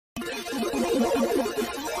Go,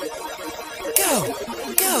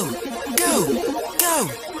 go, go, go.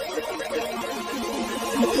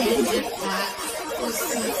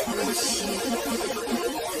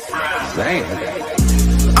 Damn.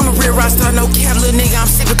 I'm a real Roxstarr, no cap, little nigga, I'm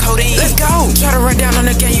sipping codeine. Let's go. Try to run down on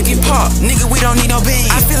the gang, you get popped. Nigga, we don't need no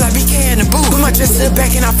beans. I feel like BK in the booth. Put my dress to the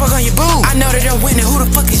back and I fuck on your boo. I know that I'm winning, who the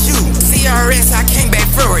fuck is you? CRX, I came back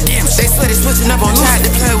for redemption. They swear they switching up on tried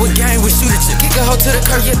to play with game, we shoot at you. Kick a hoe to the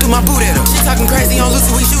curb, yeah, threw my boot at her. She talking crazy on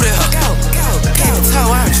Lucy, we shoot at her. Go, go, head to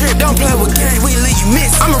toe, I'm trip. Don't play with game, we leave you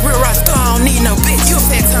miss. I'm a real Roxstarr, I don't need no bitch. You a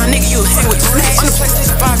fat time nigga, you a hang with the snitch. On the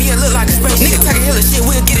PlayStation 5, yeah, look like a spaceship. Nigga talking hella shit,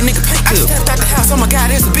 we'll get a nigga paint clip. I stepped out the house, oh my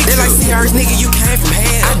god, there's a big they like CRX, nigga, you came from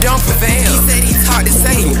hell. I don't prevail. He said he talked to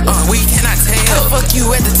Satan. We cannot tell. How the fuck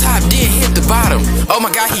you at the top, then hit the bottom? Oh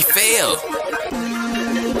my god, he failed.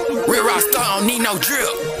 Real Roxstarr, don't need no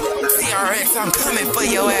drip. CRX, I'm coming for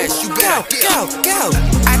your ass. You better go, go.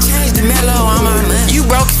 I changed the mellow on my money. You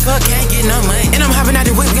broke as fuck, can't get no money. And I'm hopping out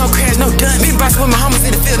the whip, gon' crash, no done. Been boxing with my homies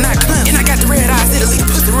in the field, not clump. And I got the red eyes, it'll leave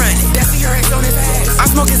the pussy running. That CRX on his ass. I'm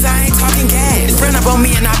smoking, so I ain't talking gas. Run up on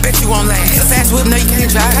me and I bet you won't last. Hit a fast whip, no you can't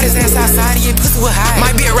drive. Cut his ass outside, and your pussy will hide.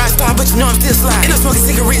 Might be a Roxstarr, but you know I'm still sliding. And I'm smoking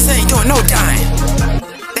cigarettes, I ain't doing no dying.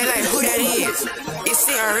 They like, who that is? It's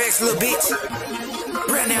CRX, little bitch.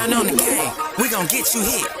 Right now on the game, we gon' get you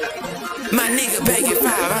hit. My nigga banging 5,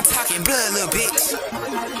 I'm talking blood, little bitch.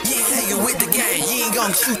 You ain't hanging with the gang, you ain't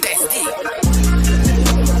gon' shoot that stick.